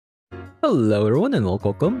Hello everyone and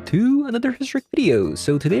welcome to another Historic video.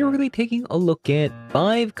 So today we're going to be taking a look at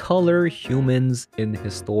 5-color humans in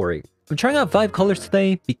Historic. I'm trying out 5 colors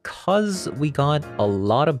today because we got a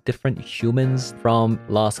lot of different humans from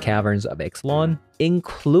Lost Caverns of Ixalan,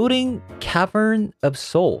 including Cavern of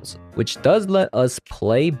Souls, which does let us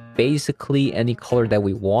play basically any color that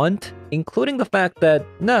we want, including the fact that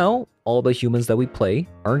now all the humans that we play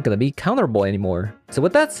aren't going to be counterable anymore. So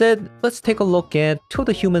with that said, let's take a look at 2 of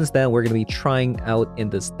the humans that we're going to be trying out in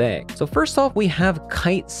this deck. So first off, we have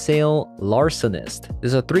Kite Sail Larcenist.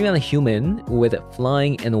 This is a 3-mana human with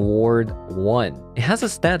Flying and Ward 1. It has a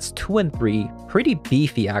stats 2 and 3, pretty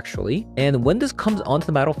beefy actually. And when this comes onto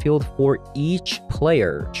the battlefield, for each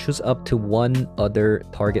player, choose up to 1 other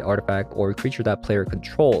target artifact or creature that player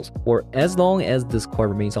controls. For as long as this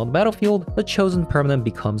card remains on the battlefield, the chosen permanent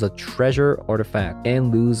becomes a treasure artifact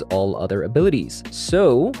and lose all other abilities.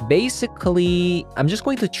 So basically, I'm just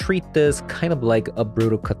going to treat this kind of like a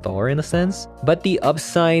Brutal Cathar in a sense. But the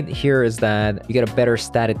upside here is that you get a better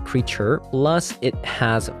static creature, plus it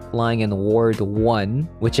has Flying and Ward 1,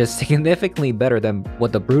 which is significantly better than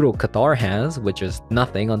what the Brutal Cathar has, which is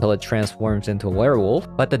nothing until it transforms into a werewolf.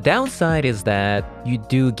 But the downside is that you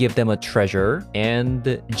do give them a treasure,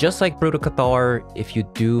 and just like Brutal Cathar, if you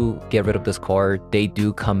do get rid of this card, they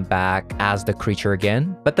do come back as the creature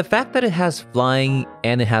again. But the fact that it has Flying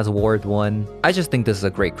and it has Ward 1, I just think this is a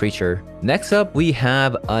great creature. Next up, we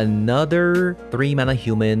have another 3-mana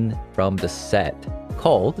human from the set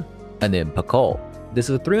called an Impakal. This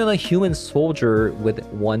is a 3-mana human soldier with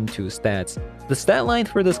 1/2 stats. The stat line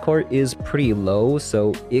for this card is pretty low,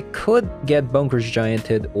 so it could get Bunkers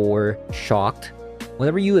Gianted or Shocked.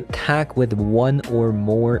 Whenever you attack with 1 or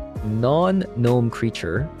more non-gnome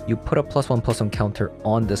creature, you put a +1/+1 counter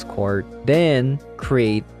on this card, then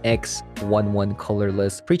create X 1/1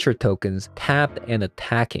 colorless creature tokens tapped and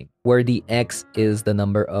attacking, where the X is the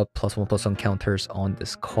number of +1/+1 counters on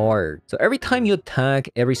this card. So every time you attack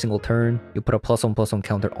every single turn, you put a +1/+1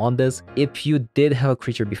 counter on this. If you did have a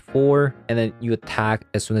creature before and then you attack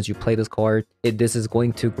as soon as you play this card, this is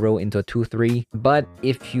going to grow into a 2/3. But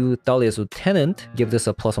if you Thalia's Lieutenant, give this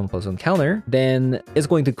a +1/+1 counter, then it's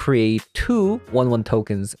going to create 2 1/1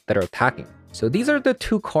 tokens that are attacking. So these are the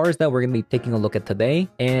 2 cards that we're going to be taking a look at today.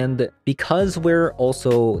 And because we're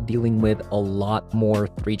also dealing with a lot more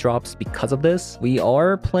 3-drops because of this, we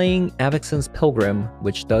are playing Avexon's Pilgrim,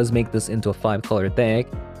 which does make this into a 5-color deck.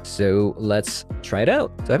 So let's try it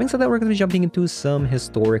out. So having said that, we're going to be jumping into some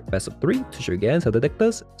Historic Best of 3 to show you guys how the deck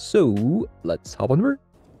does. So let's hop on over.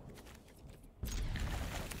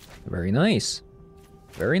 Very nice.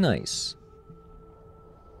 Very nice.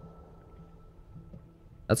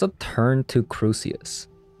 That's a turn to Crucius.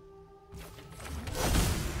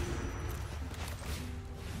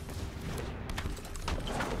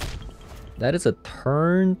 That is a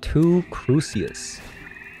turn to Crucius.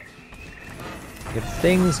 If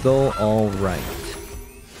things go all right.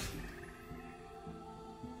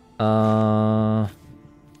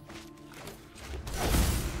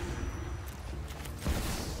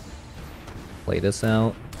 Play this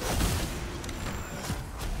out.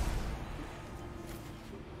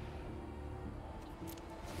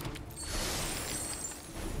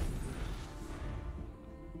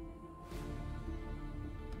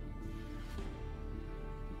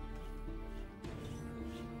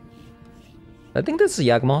 I think this is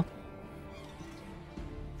Yawgmoth.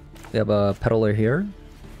 We have a Peddler here.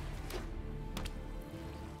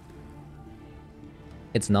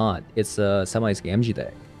 It's not. It's a Semi-Ski MG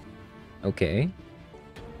deck. Okay.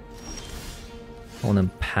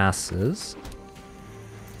 Opponent passes.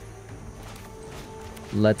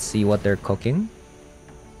 Let's see what they're cooking.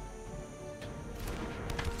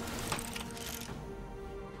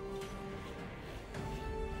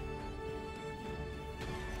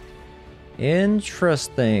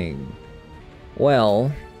 Interesting.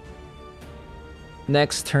 Well,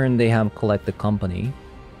 next turn they have Collect the Company.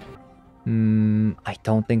 I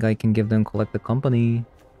don't think I can give them Collect the Company.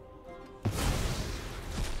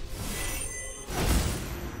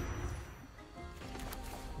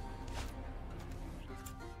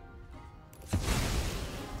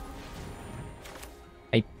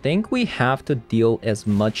 I think we have to deal as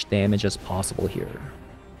much damage as possible here.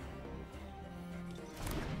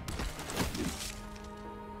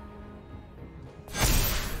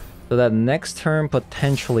 So that next turn,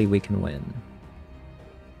 potentially we can win.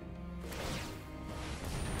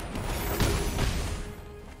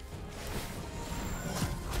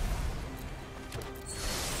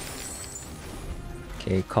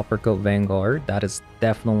 Okay, Copper Coat Vanguard. That is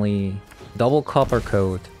definitely... Double Copper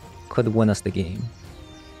Coat could win us the game.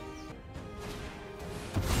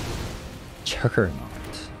 Juggernaut.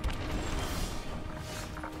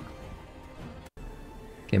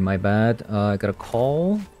 Okay, my bad. I got a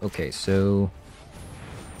call. Okay, so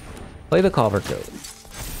play the Copper Code.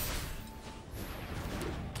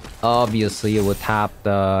 Obviously, it would tap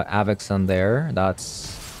the Avexon there.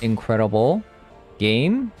 That's incredible.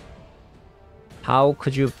 Game. How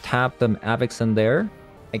could you tap the Avexon there?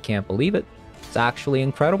 I can't believe it. It's actually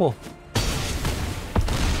incredible.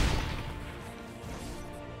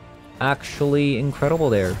 Actually incredible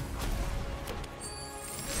there.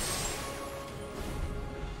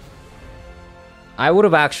 I would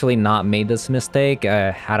have actually not made this mistake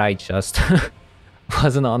had I just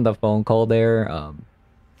wasn't on the phone call there.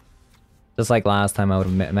 Just like last time, I would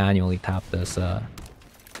have manually tapped this.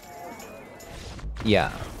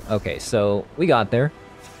 Yeah. Okay, so we got there.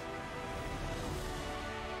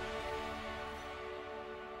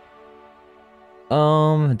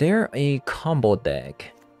 They're a combo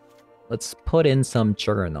deck. Let's put in some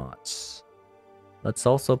Juggernauts. Let's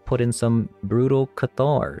also put in some Brutal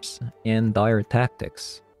Cathars and Dire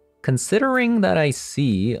Tactics. Considering that I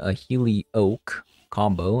see a Healy Oak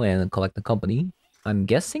combo and Collect the Company, I'm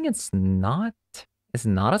guessing it's not a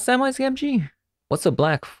Samwise Gamgee? What's a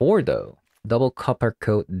black 4 though? Double Copper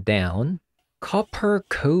Coat down. Copper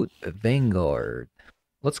Coat Vanguard.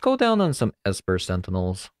 Let's go down on some Esper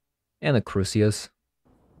Sentinels. And a Crucius.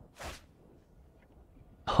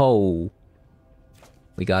 Oh.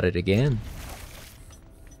 We got it again.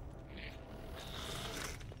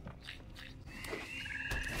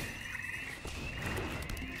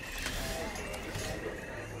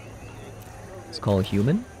 Let's call a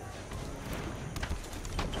human.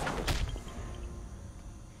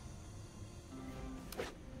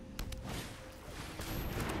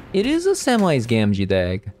 It is a Samwise Gamgee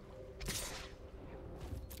deck.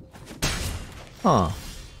 Huh.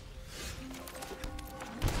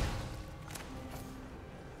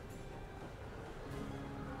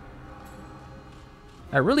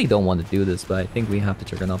 I really don't want to do this, but I think we have to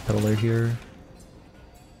Juggernaut Peddler here.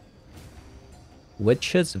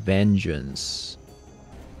 Witch's Vengeance.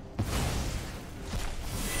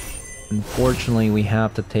 Unfortunately, we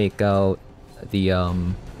have to take out the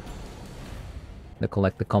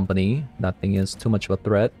Collect the Company. That thing is too much of a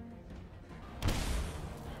threat.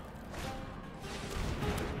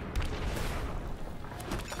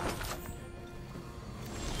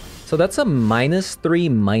 So that's a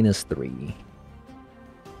 -3/-3.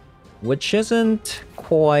 Which isn't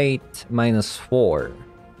quite -4.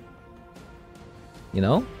 You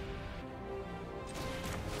know?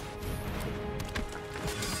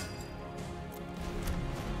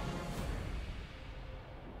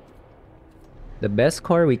 The best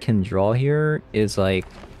card we can draw here is like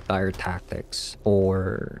Dire Tactics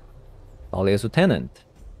or Thalia's Lieutenant.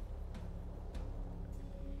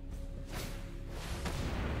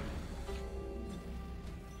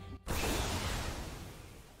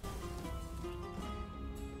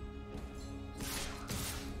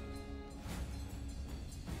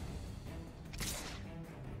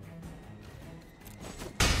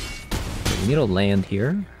 We need a land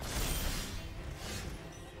here.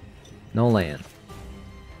 No land.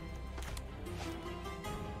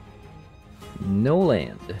 No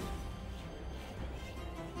land.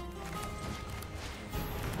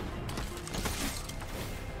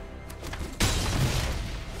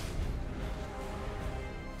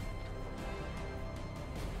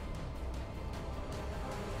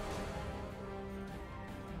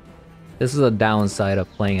 This is a downside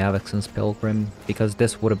of playing Avexon's Pilgrim, because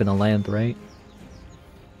this would have been a land, right?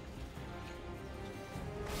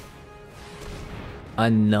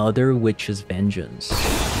 Another Witch's Vengeance.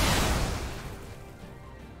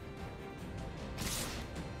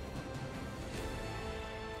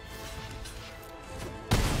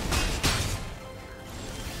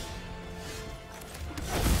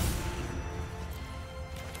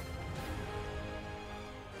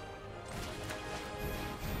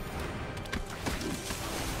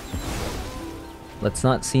 Let's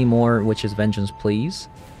not see more Witch's Vengeance, please.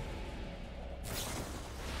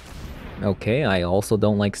 Okay, I also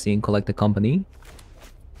don't like seeing Collect the Company.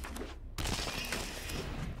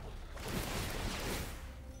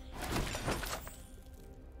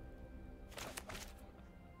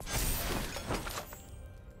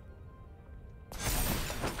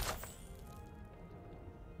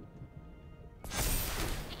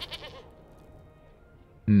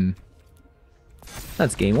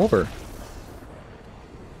 That's game over.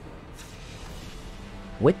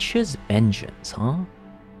 Witch's Vengeance, huh?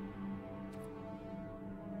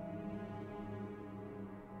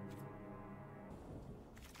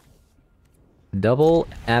 Double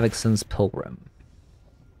Avexon's Pilgrim.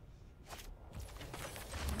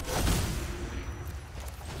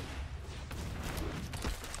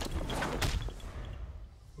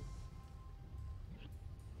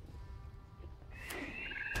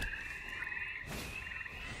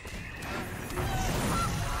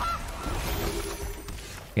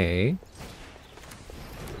 Okay.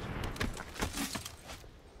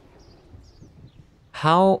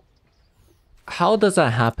 How does that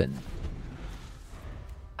happen?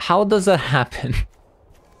 How does that happen?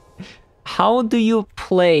 How do you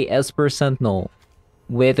play Esper Sentinel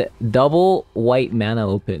with double white mana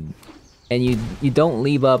open and you don't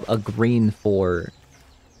leave up a green for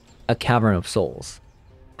a Cavern of Souls?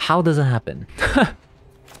 How does it happen?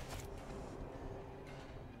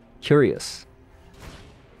 Curious.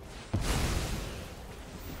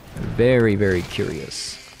 Very, very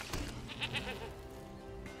curious.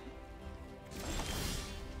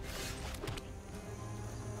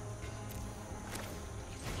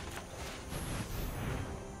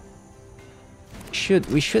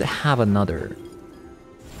 We should have another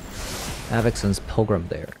Avexon's Pilgrim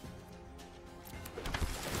there.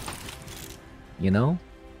 You know?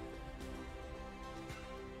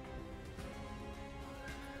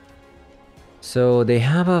 So they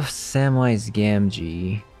have a Samwise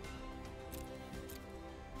Gamgee.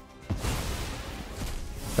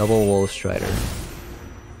 Double Wolf Strider.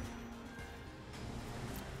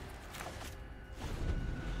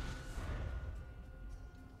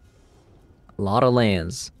 A lot of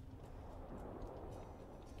lands.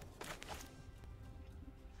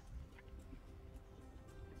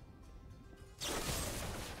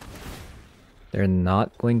 They're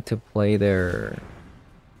not going to play their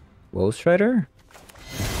Wolf Strider?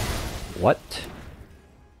 What?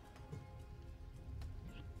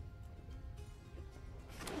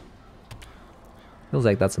 Feels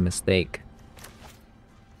like that's a mistake.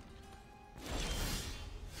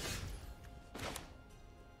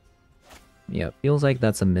 Yeah, feels like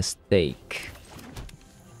that's a mistake.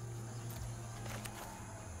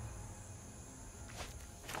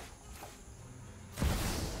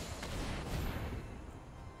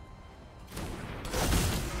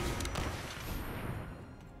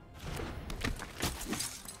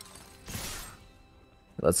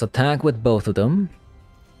 Let's attack with both of them.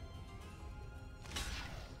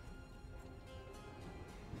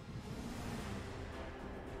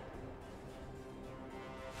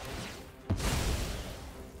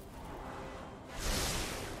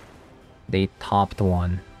 They topped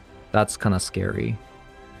one. That's kind of scary.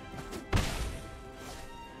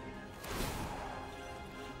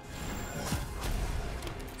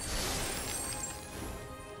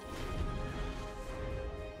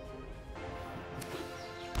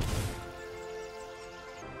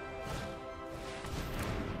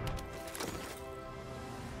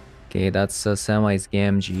 Okay, that's a Samwise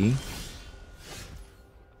Gamgee.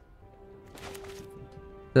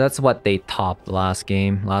 That's what they topped last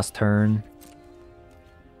game, last turn.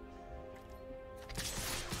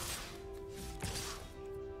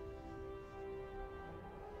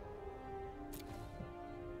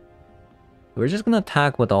 We're just gonna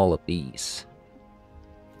attack with all of these.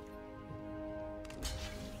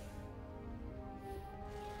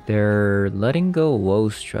 They're letting go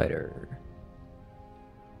Wolf Strider.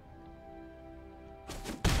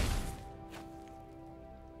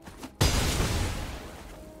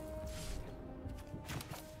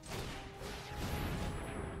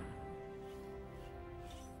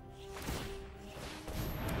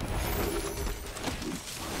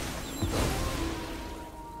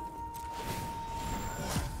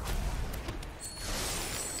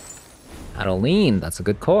 Adeline, that's a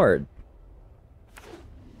good card.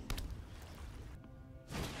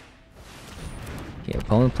 Okay,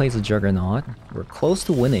 opponent plays a Juggernaut. We're close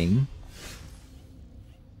to winning.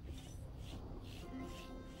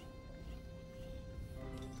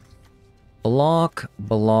 Block,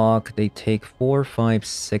 block. They take 4, 5,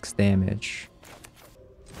 6 damage.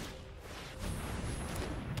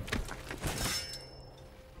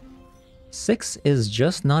 Six is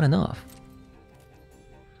just not enough.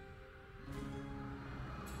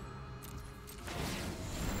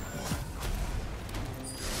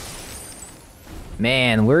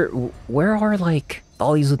 Man, where are like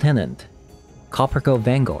Dolly's Lieutenant, Copperco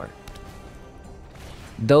Vanguard?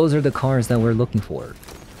 Those are the cards that we're looking for.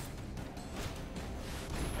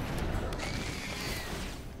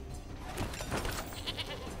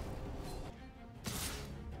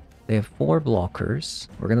 They have 4 blockers.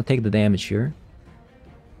 We're gonna take the damage here.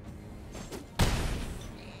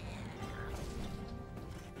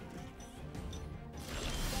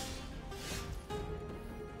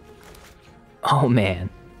 Oh man.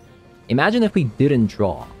 Imagine if we didn't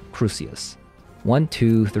draw Crucius. 1,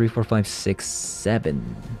 2, 3, 4, 5, 6,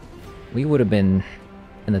 7. We would have been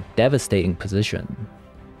in a devastating position.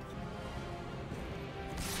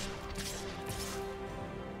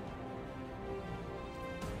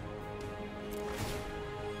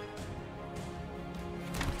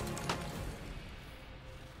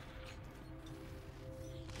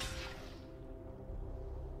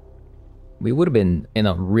 we would have been in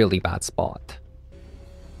a really bad spot.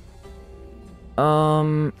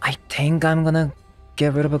 I think I'm gonna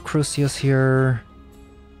get rid of a Crucius here.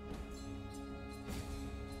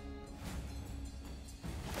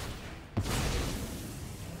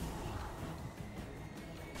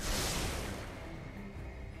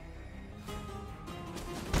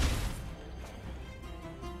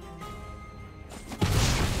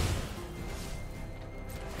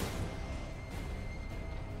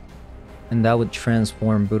 And that would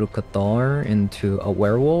transform Budokathar into a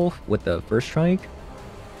werewolf with the first strike.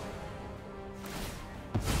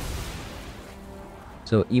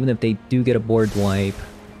 So even if they do get a board wipe,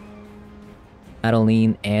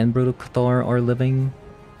 Adeline and Budokathar are living.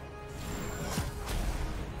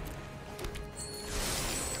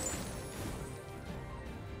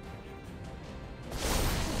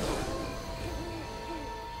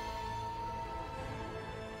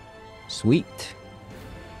 Sweet.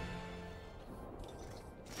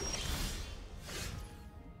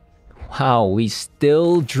 Wow, we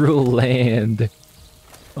still drew land.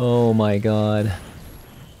 Oh my god.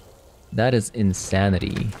 That is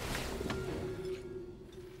insanity.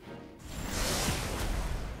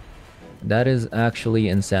 That is actually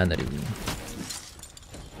insanity.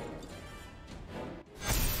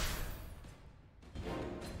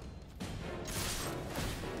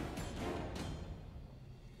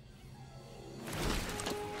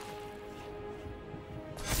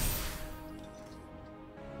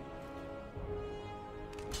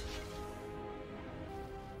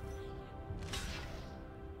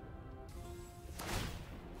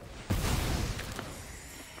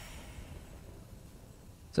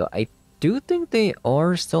 So I do think they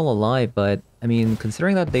are still alive, but I mean,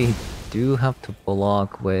 considering that they do have to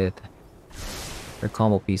block with their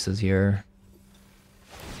combo pieces here.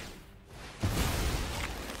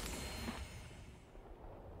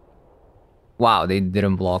 Wow, they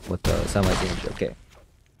didn't block with the semi-damage. Okay.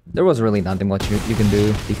 There was really nothing much you can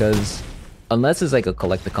do, because unless it's like a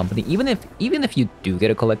collected company, even if you do get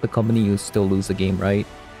a collected company, you still lose the game, right?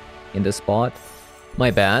 In this spot. My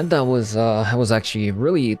bad. I was actually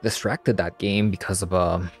really distracted that game because of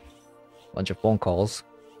a bunch of phone calls.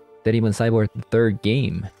 Didn't even cyber the third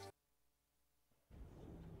game.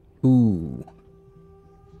 Ooh.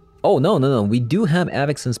 Oh no. We do have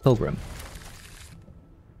Avixen's Pilgrim.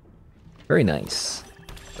 Very nice.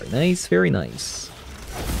 Very nice. Very nice.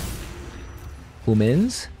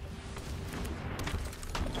 Humans.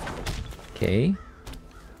 Okay.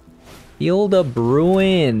 Heal the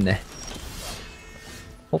Bruin.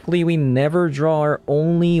 Hopefully we never draw our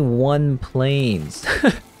only one planes.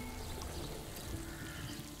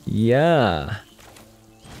 Yeah.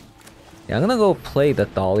 Yeah, I'm gonna go play the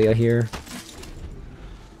Thalia here.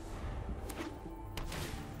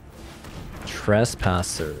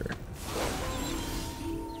 Trespasser.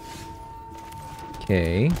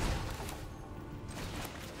 Okay.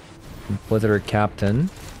 Inquisitor Captain.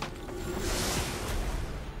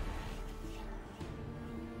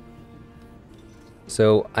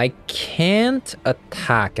 So I can't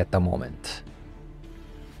attack at the moment.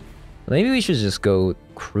 Maybe we should just go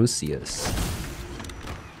Crucius.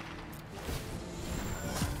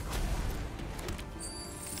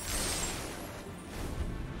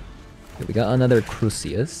 Okay, we got another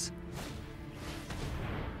Crucius.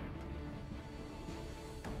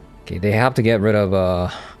 Okay, they have to get rid of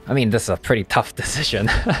I mean, this is a pretty tough decision.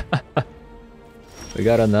 We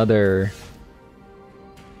got another.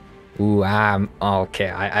 Ooh, okay.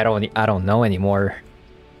 I don't know anymore.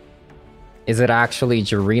 Is it actually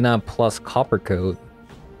Jarina plus Copper Coat?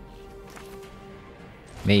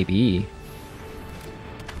 Maybe.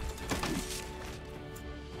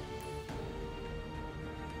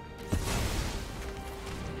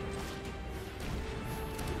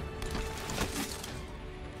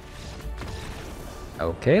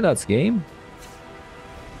 Okay, that's game.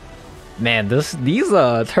 Man, these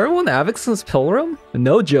turn 1 Avixen's Pilgrim?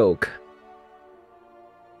 No joke.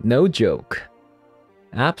 No joke.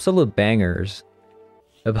 Absolute bangers.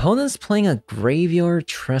 Opponent's playing a Graveyard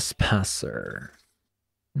Trespasser.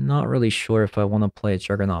 Not really sure if I want to play a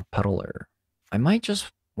Juggernaut Peddler. I might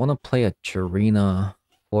just want to play a Jarina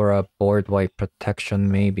or a board wipe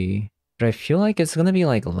protection maybe. But I feel like it's gonna be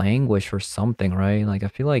like Languish or something, right? Like I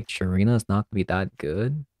feel like Jarina's not gonna be that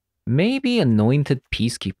good. Maybe Anointed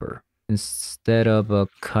Peacekeeper instead of a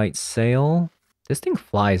Kite Sail. This thing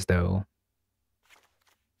flies though.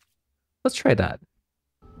 Let's try that.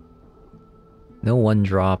 No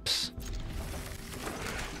 1-drops.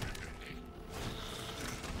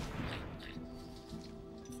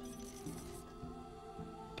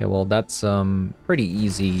 Okay, well that's pretty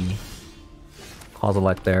easy call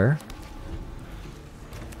select there.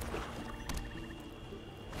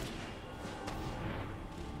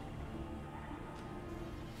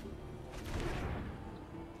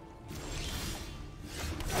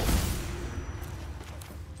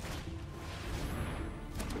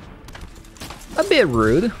 A bit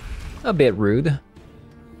rude. A bit rude.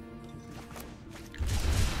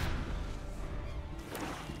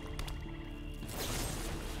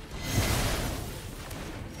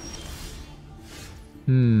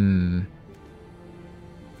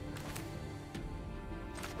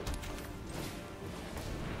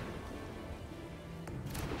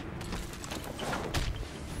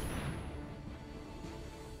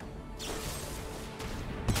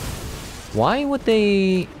 Why would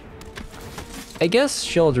they... I guess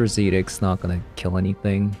Sheldur's Edict's not gonna kill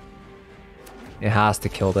anything. It has to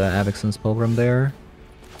kill the Avixen's Pilgrim there.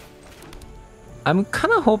 I'm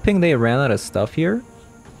kind of hoping they ran out of stuff here.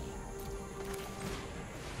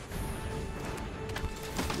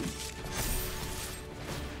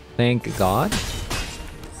 Thank God.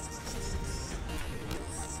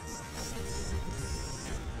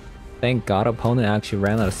 Thank God opponent actually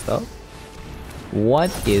ran out of stuff. What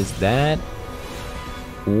is that?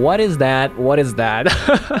 What is that? What is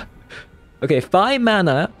that? Okay, 5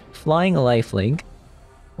 mana, flying a lifelink.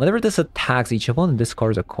 Whenever this attacks, each opponent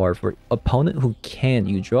discards a card. For opponent who can't,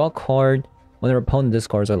 you draw a card. Whenever opponent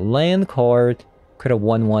discards a land card, create a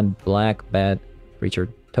 1/1 black bat. Reach your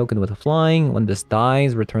token with a flying. When this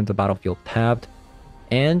dies, return to battlefield tapped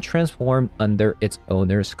and transformed under its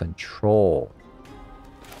owner's control.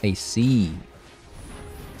 I see.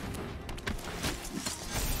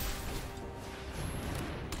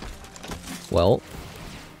 Well,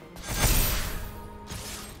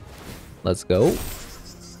 let's go.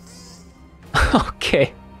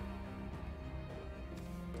 Okay.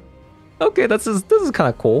 Okay, this is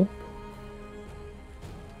kind of cool.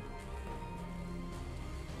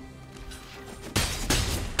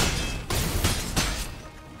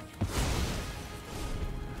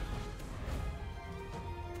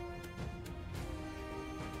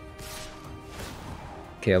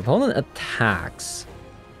 Okay, opponent attacks.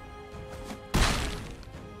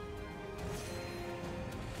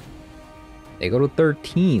 They go to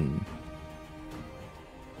 13.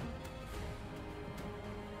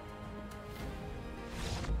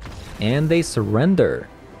 And they surrender.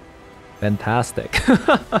 Fantastic.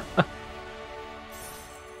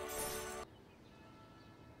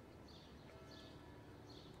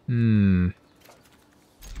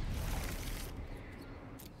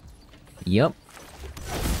 Yep.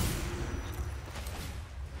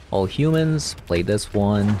 All humans, play this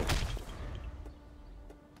one.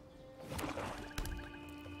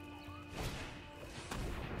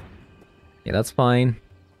 Yeah, that's fine.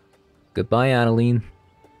 Goodbye, Adeline.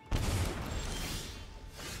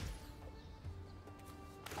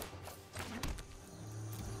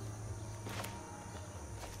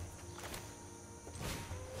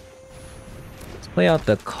 Let's play out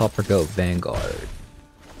the Copper Goat Vanguard.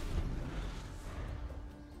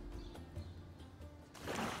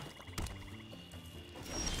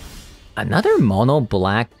 Another mono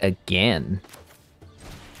black again.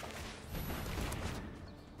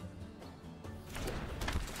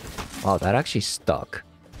 Wow, that actually stuck.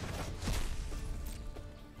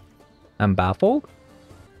 I'm baffled.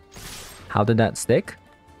 How did that stick?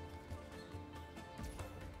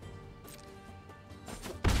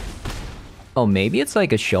 Oh, maybe it's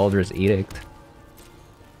like a Sheldur's Edict.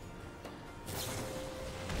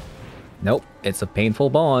 Nope, it's a painful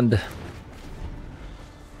bond.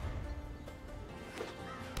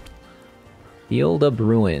 Field of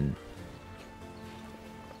Ruin.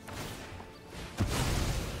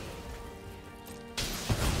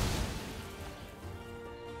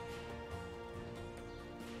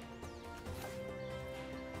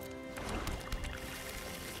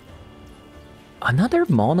 Another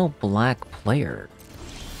mono black player.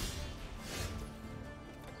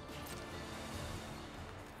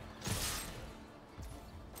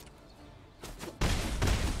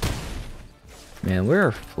 Man,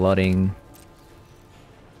 we're flooding.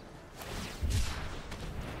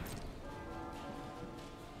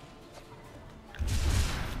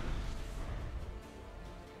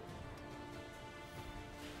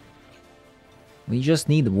 We just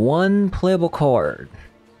need one playable card.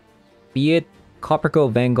 Be it Copper Goat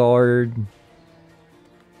Vanguard.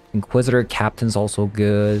 Inquisitor Captain's also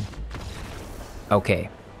good. Okay.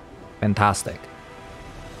 Fantastic.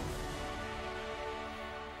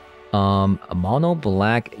 A mono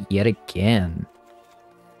black yet again.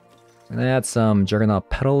 And add some Juggernaut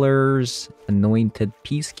Peddlers, Anointed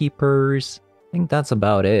Peacekeepers. I think that's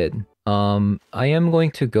about it. I am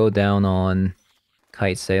going to go down on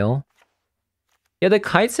Kite Sail. Yeah, the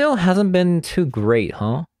Kite Sail hasn't been too great,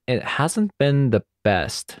 huh? It hasn't been the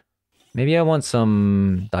best. Maybe I want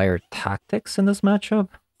some dire tactics in this matchup?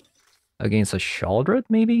 Against a Sheldred,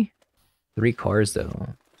 maybe? 3 cards, though.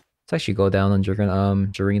 Let's actually go down on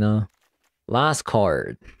Jarina. Last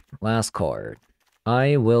card. Last card.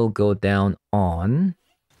 I will go down on...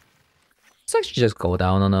 Let's actually just go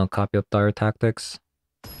down on a copy of Dire Tactics.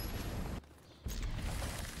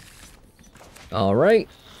 Alright.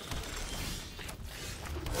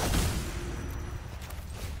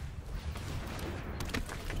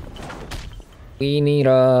 We need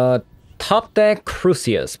a top deck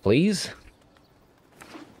Crucius, please.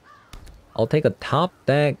 I'll take a top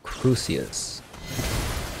deck Crucius.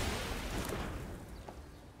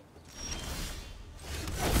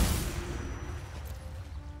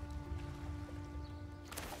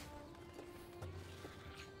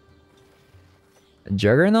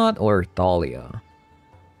 Juggernaut or Thalia?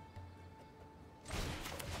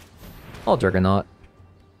 I'll Juggernaut.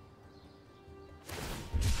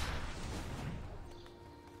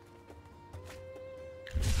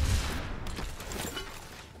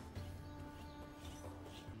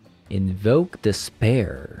 Invoke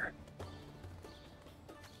Despair.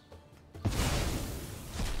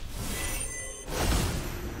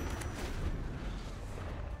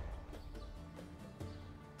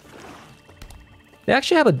 They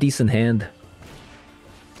actually have a decent hand.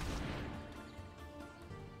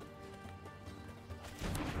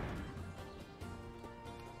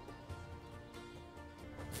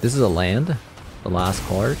 This is a land, the last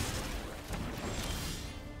card.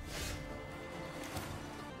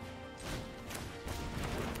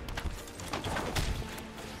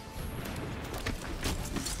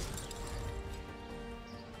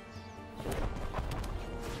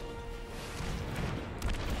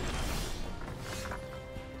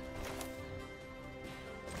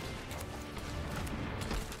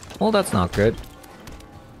 Well, that's not good.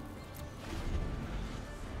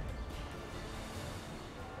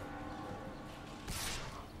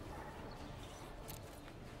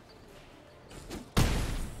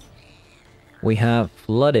 We have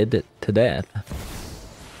flooded to death.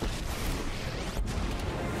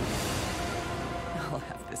 I'll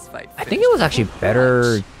have this fight. I think it was actually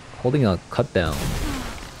better holding a cut down.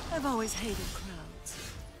 I've always hated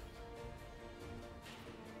crowds.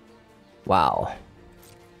 Wow.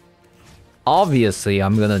 Obviously,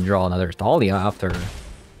 I'm gonna draw another Thalia after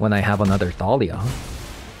when I have another Thalia.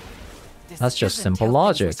 That's just simple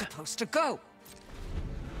logic. Supposed to go.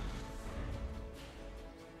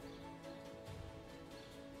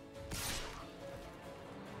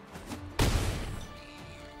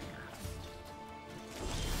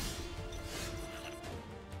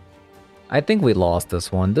 I think we lost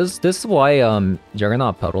this one. This is why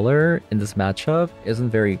Juggernaut Puddler in this matchup isn't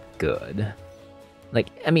very good. Like,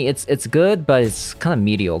 I mean, it's good, but it's kind of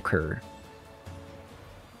mediocre.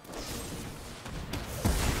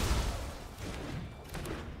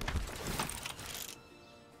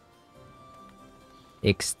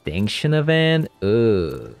 Extinction Event?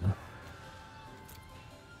 Ugh.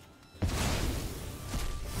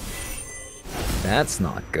 That's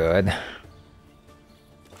not good.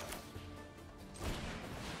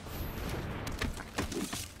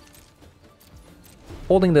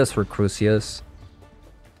 Holding this for Crucius.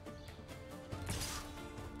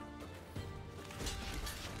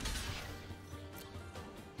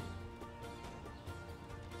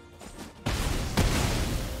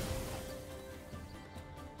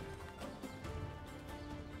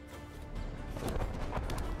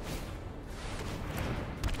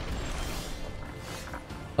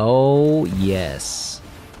 Oh, yes.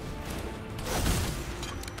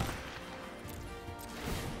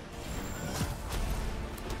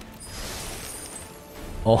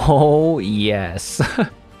 Oh, yes.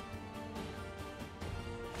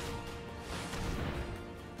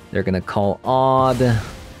 They're gonna call odd. That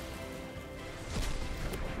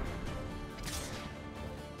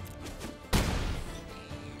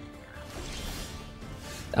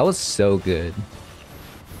was so good.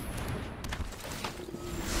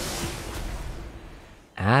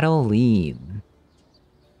 Adeline.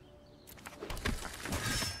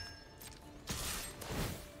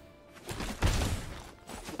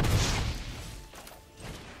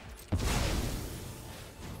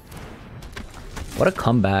 What a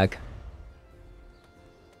comeback.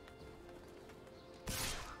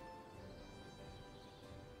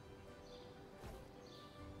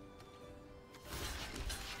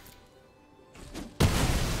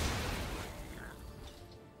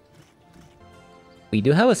 We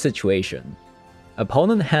do have a situation.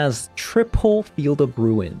 Opponent has triple Field of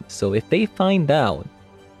Ruin, so if they find out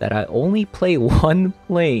that I only play one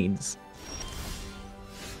Plains,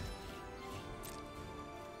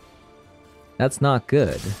 that's not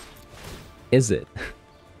good, is it?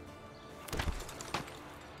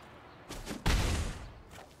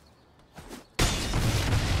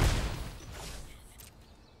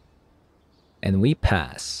 And we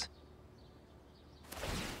pass.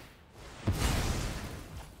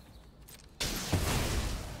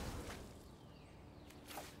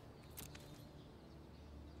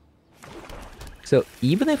 So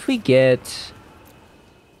even if we get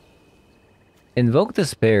Invoke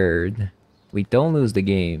Despaired, we don't lose the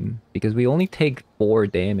game because we only take 4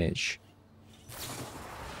 damage.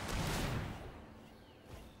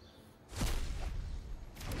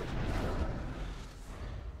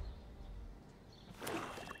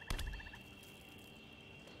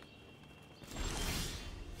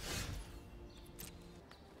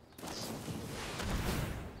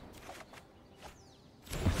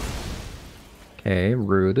 Okay,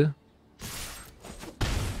 rude.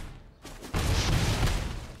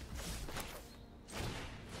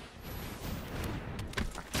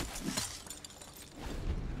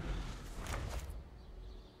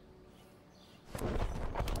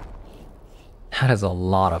 That is a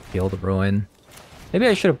lot of Field Ruin. Maybe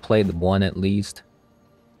I should have played the one at least.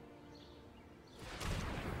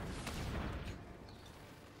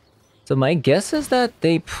 So my guess is that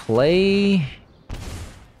they play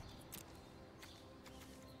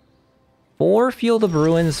 4 Field of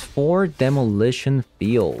Ruins, 4 Demolition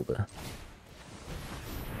Field.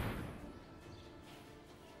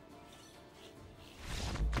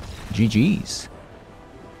 GG's.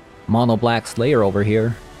 Mono Black Slayer over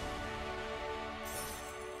here.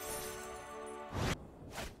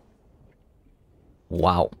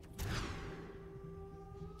 Wow.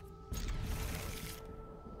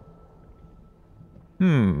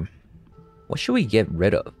 What should we get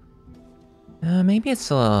rid of? Maybe it's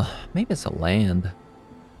a land.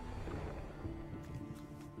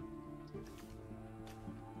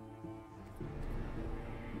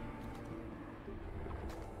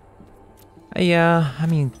 Yeah, I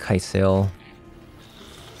mean Kaisil.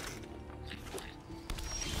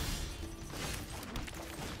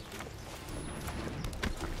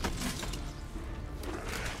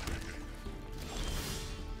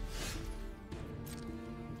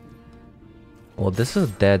 Well, this is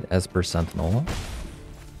dead Esper Sentinel.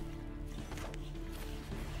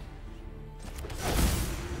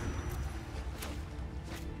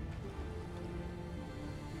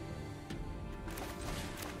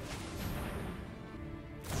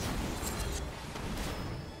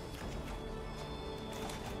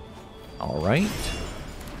 All right.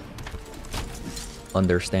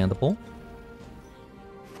 Understandable.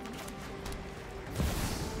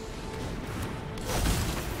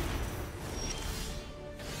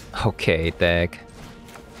 Okay, deck.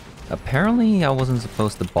 Apparently, I wasn't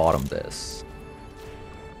supposed to bottom this.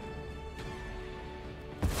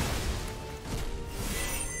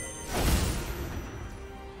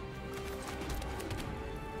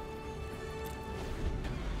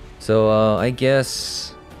 So, I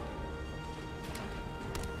guess...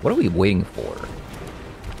 What are we waiting for?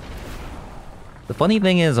 The funny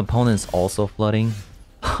thing is, opponent's also flooding.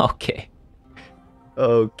 Okay.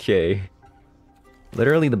 Okay.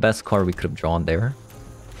 Literally the best card we could have drawn there.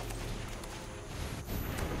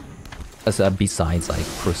 Besides, like,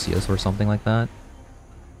 Crucius or something like that.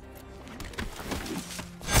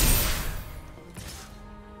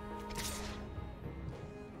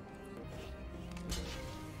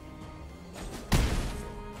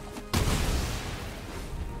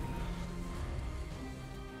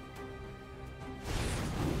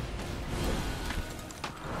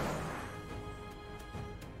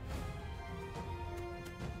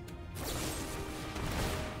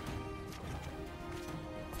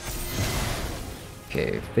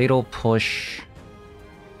 Okay, Fatal Push.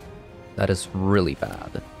 That is really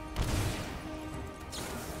bad.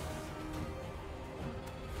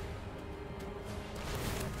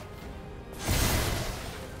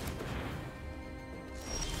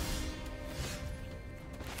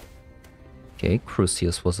 Okay,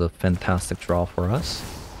 Crucius was a fantastic draw for us.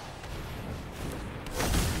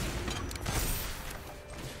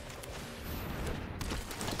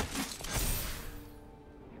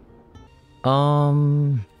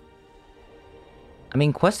 I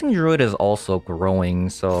mean, Questing Druid is also growing,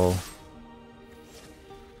 so...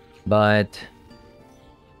 But...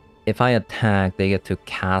 If I attack, they get to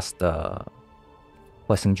cast the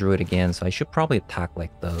Questing Druid again, so I should probably attack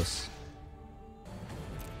like those.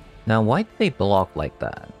 Now, why did they block like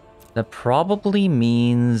that? That probably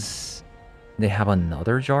means... they have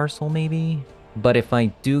another Jar Soul, maybe? But if I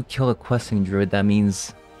do kill a Questing Druid, that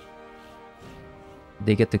means...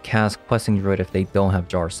 they get to cast Questing Druid if they don't have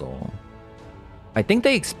Jar Soul. I think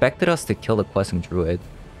they expected us to kill the Questing Druid.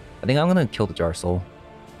 I think I'm gonna kill the Jar Soul.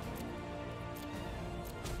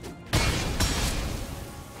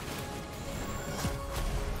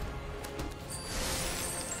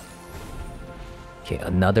 Okay,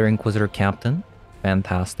 another Inquisitor Captain.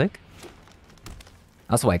 Fantastic.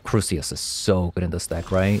 That's why Crucius is so good in this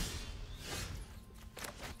deck, right?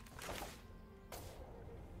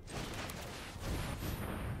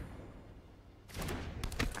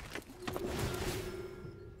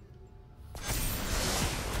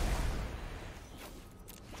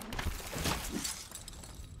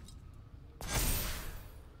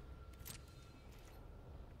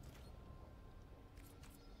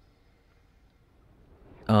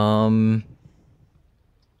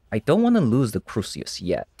 I don't want to lose the Crucius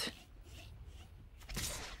yet. I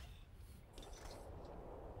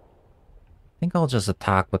think I'll just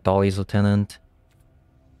attack with Dolly's Lieutenant.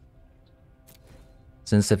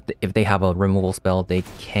 Since if they have a removal spell, they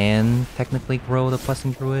can technically grow the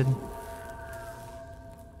Questing Druid.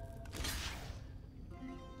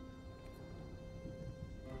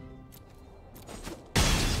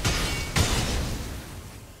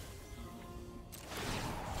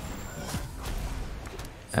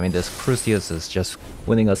 I mean, this Crucius is just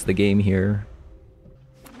winning us the game here.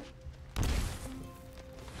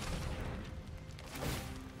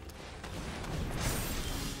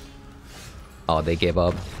 Oh, they gave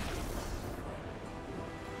up.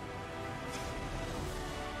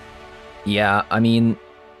 Yeah, I mean,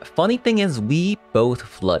 funny thing is we both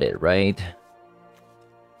flooded, right?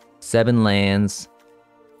 7 lands,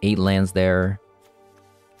 8 lands there,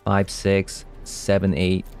 5, 6, 7,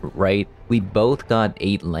 8, right? We both got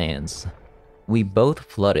 8 lands. We both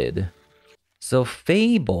flooded. So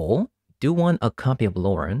Fable do want a copy of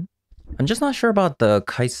Lauren. I'm just not sure about the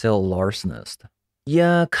Kaisel Larcenist.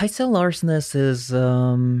 Yeah, Kaisel Larcenist is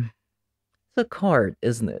it's a card,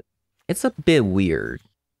 isn't it? It's a bit weird.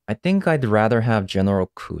 I think I'd rather have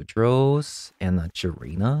General Kudros and a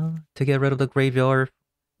Jirina to get rid of the graveyard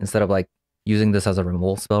instead of like using this as a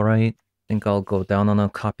removal spell, right? I think I'll go down on a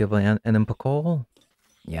copy of an Impakal.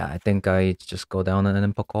 Yeah, I think I just go down on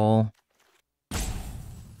an Impakal.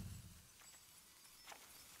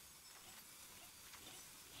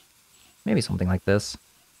 Maybe something like this.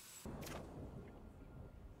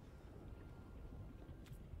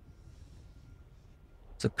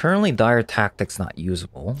 So currently Dire Tactic's not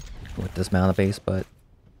usable with this mana base, but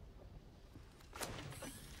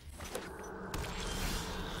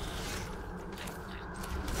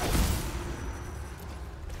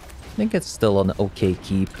I think it's still an okay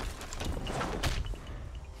keep.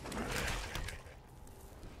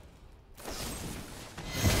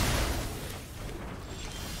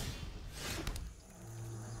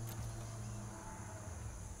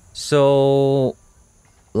 So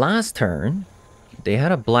last turn, they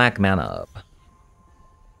had a black mana up.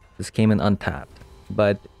 This came in untapped,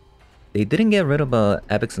 but they didn't get rid of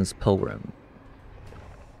Ebixen's Pilgrim.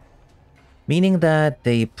 Meaning that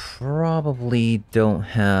they probably don't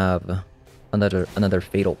have another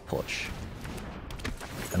Fatal Push.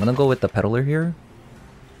 I'm gonna go with the Peddler here.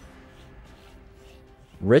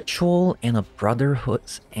 Ritual and a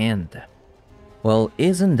Brotherhood's End. Well,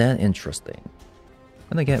 isn't that interesting?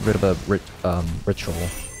 I'm gonna get rid of a Ritual,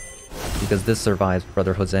 because this survives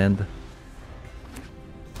Brotherhood's End.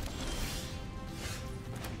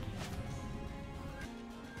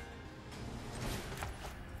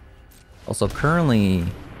 Also, currently,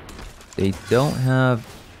 they don't have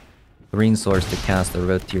green source to cast the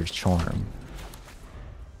Red Tier's Charm.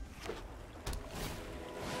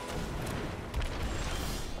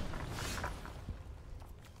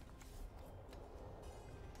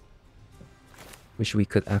 Wish we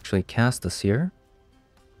could actually cast this here.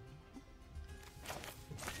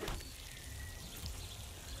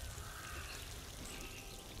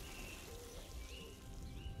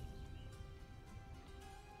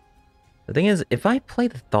 The thing is, if I play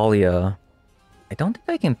the Thalia, I don't think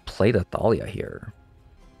I can play the Thalia here.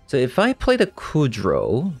 So if I play the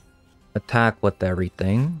Kudro, attack with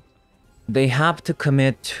everything, they have to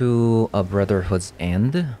commit to a Brotherhood's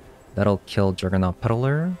End. That'll kill Juggernaut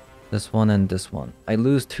Peddler. This one and this one. I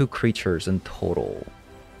lose 2 creatures in total,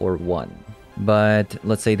 or 1. But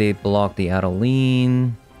let's say they block the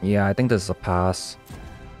Adeline. Yeah, I think this is a pass.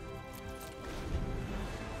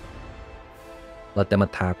 Let them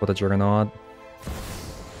attack with a Juggernaut.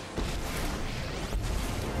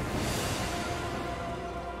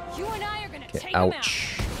 You and I are gonna Okay, take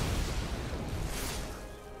ouch.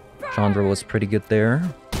 Chandra was pretty good there.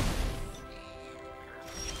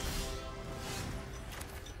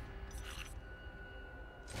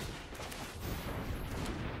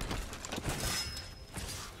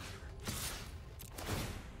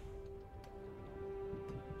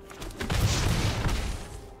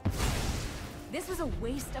 This was a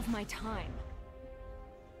waste of my time.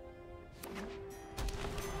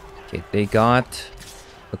 Okay, they got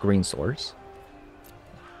a green source.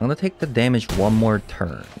 I'm gonna take the damage one more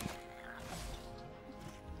turn.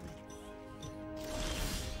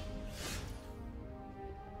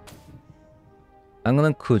 I'm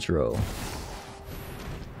gonna Kujiro.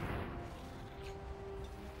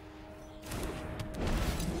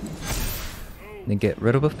 And get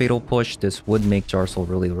rid of a Fatal Push. This would make Jarsoul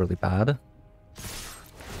really, really bad.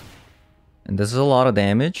 And this is a lot of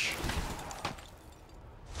damage.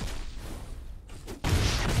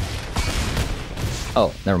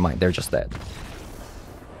 Oh, never mind. They're just dead.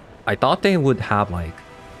 I thought they would have, like,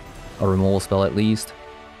 a removal spell at least.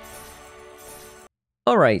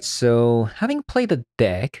 Alright, so having played the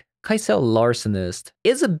deck, Kaisel Larcenist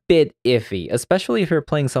is a bit iffy, especially if you're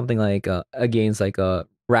playing something like against like a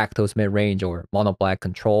Rakdos mid-range or Mono Black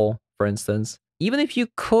control, for instance. Even if you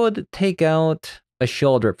could take out a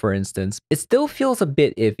Sheoldred, for instance, it still feels a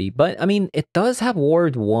bit iffy. But I mean, it does have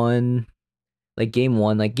Ward 1, like game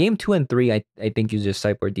 1, like game 2 and 3, I think you just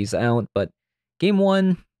sideboard these out. But game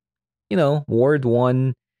 1, you know, Ward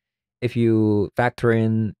 1, if you factor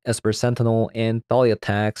in Esper Sentinel and Thalia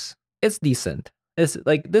attacks, it's decent. It's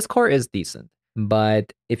like this card is decent.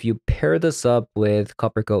 But if you pair this up with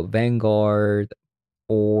Coppercoat Vanguard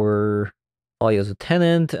or Thalia's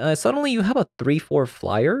Lieutenant, suddenly you have a 3/4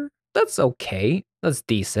 flyer. That's okay. That's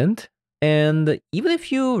decent. And even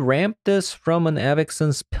if you ramp this from an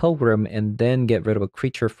Avexon's Pilgrim and then get rid of a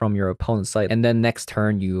creature from your opponent's side, and then next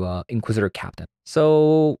turn you Inquisitor Captain.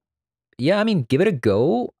 So yeah, I mean, give it a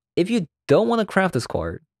go. If you don't want to craft this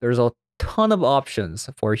card, there's a ton of options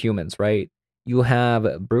for humans, right? You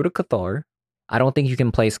have Brutal Cathar. I don't think you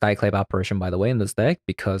can play Skyclave Apparition, by the way, in this deck,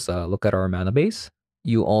 because look at our mana base.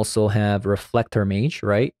 You also have Reflector Mage,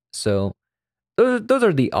 right? So those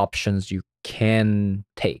are the options you can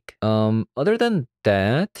take. Other than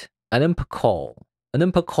that, Animpakal.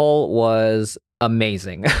 Animpakal was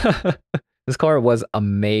amazing. This card was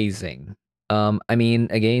amazing. I mean,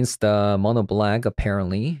 against Mono Black,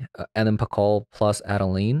 apparently, Animpakal plus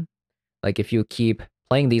Adeline. Like, if you keep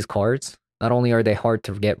playing these cards, not only are they hard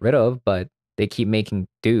to get rid of, but they keep making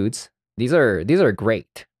dudes. These are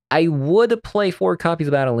great. I would play 4 copies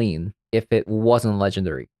of Adeline if it wasn't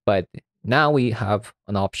legendary, but now we have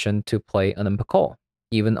an option to play an Animpakal.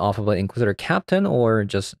 Even off of an Inquisitor Captain or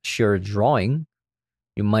just sheer drawing,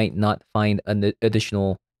 you might not find an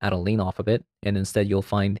additional Adeline off of it, and instead you'll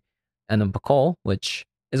find Animpakal, which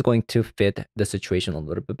is going to fit the situation a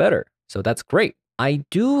little bit better. So that's great. I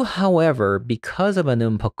do, however, because of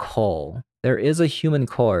Animpakal, there is a human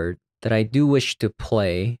card that I do wish to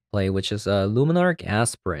play, which is a Luminarch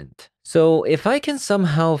Aspirant. So if I can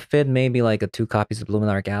somehow fit maybe like 2 copies of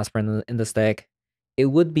Luminarch Aspirant in this deck, it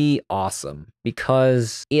would be awesome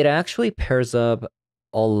because it actually pairs up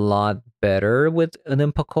a lot better with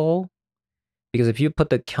Animpakal. Because if you put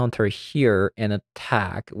the counter here and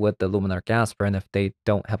attack with the Luminarch Aspirant, if they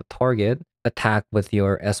don't have a target, attack with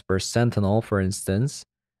your Esper Sentinel, for instance,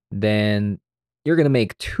 then you're going to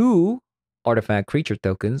make 2 artifact creature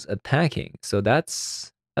tokens attacking. So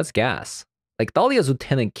that's gas. Like, Thalia's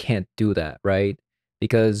Lieutenant can't do that, right?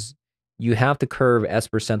 Because you have to curve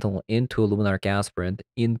Esper Sentinel into a Luminarch Aspirant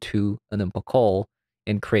into an Animpakal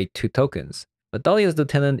and create 2 tokens. But Thalia's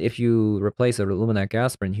Lieutenant, if you replace a Luminarch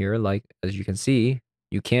Aspirant here, like, as you can see,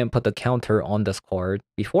 you can't put the counter on this card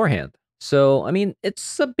beforehand. So, I mean,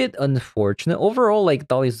 it's a bit unfortunate. Overall, like,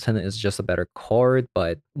 Thalia's Lieutenant is just a better card,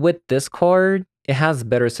 but with this card, it has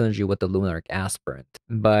better synergy with the Luminarch Aspirant.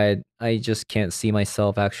 But I just can't see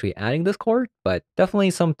myself actually adding this card, but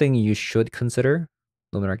definitely something you should consider,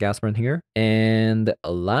 Luminarch Aspirant here. And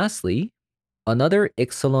lastly, another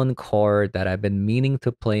Ixalan card that I've been meaning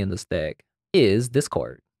to play in this deck is this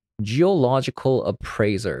card, Geological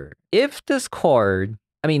Appraiser. If this card,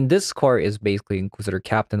 I mean, this card is basically Inquisitor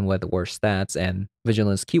Captain with worse stats and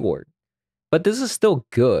Vigilance Keyword. But this is still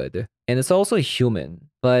good, and it's also human.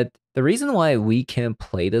 But the reason why we can't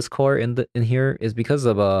play this card in here is because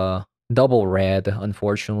of a double red,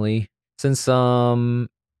 unfortunately. Since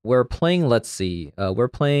we're playing, let's see, we're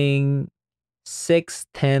playing 6,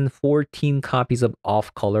 10, 14 copies of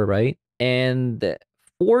off color, right? And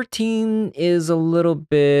 14 is a little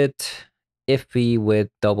bit iffy with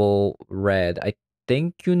double red. I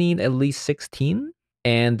think you need at least 16.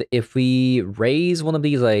 And if we raise one of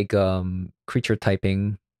these like creature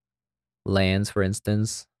typing lands, for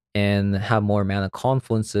instance, and have more mana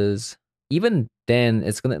confluences, even then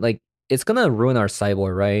it's gonna ruin our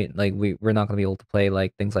sideboard, right? Like we're not gonna be able to play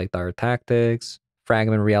like things like Dire Tactics,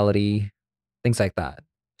 Fragment Reality, things like that.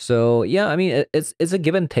 So yeah, I mean it's a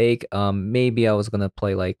give and take. Maybe I was gonna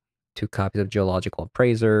play like 2 copies of Geological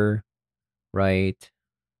Appraiser, right?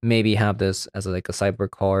 Maybe have this as like a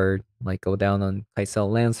sideboard card, like go down on Kaisel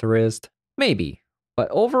Lancerist. Maybe. But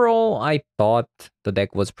overall, I thought the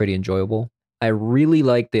deck was pretty enjoyable. I really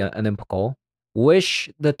like the Animpokal. Wish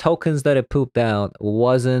the tokens that it pooped out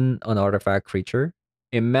wasn't an artifact creature.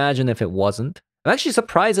 Imagine if it wasn't. I'm actually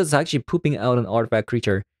surprised it's actually pooping out an artifact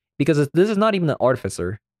creature because this is not even an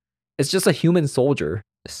artificer. It's just a human soldier.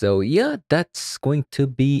 So yeah, that's going to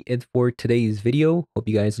be it for today's video. Hope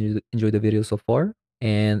you guys enjoyed the video so far.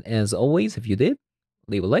 And as always, if you did,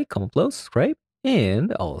 leave a like, comment below, subscribe,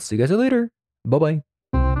 and I'll see you guys later. Bye-bye.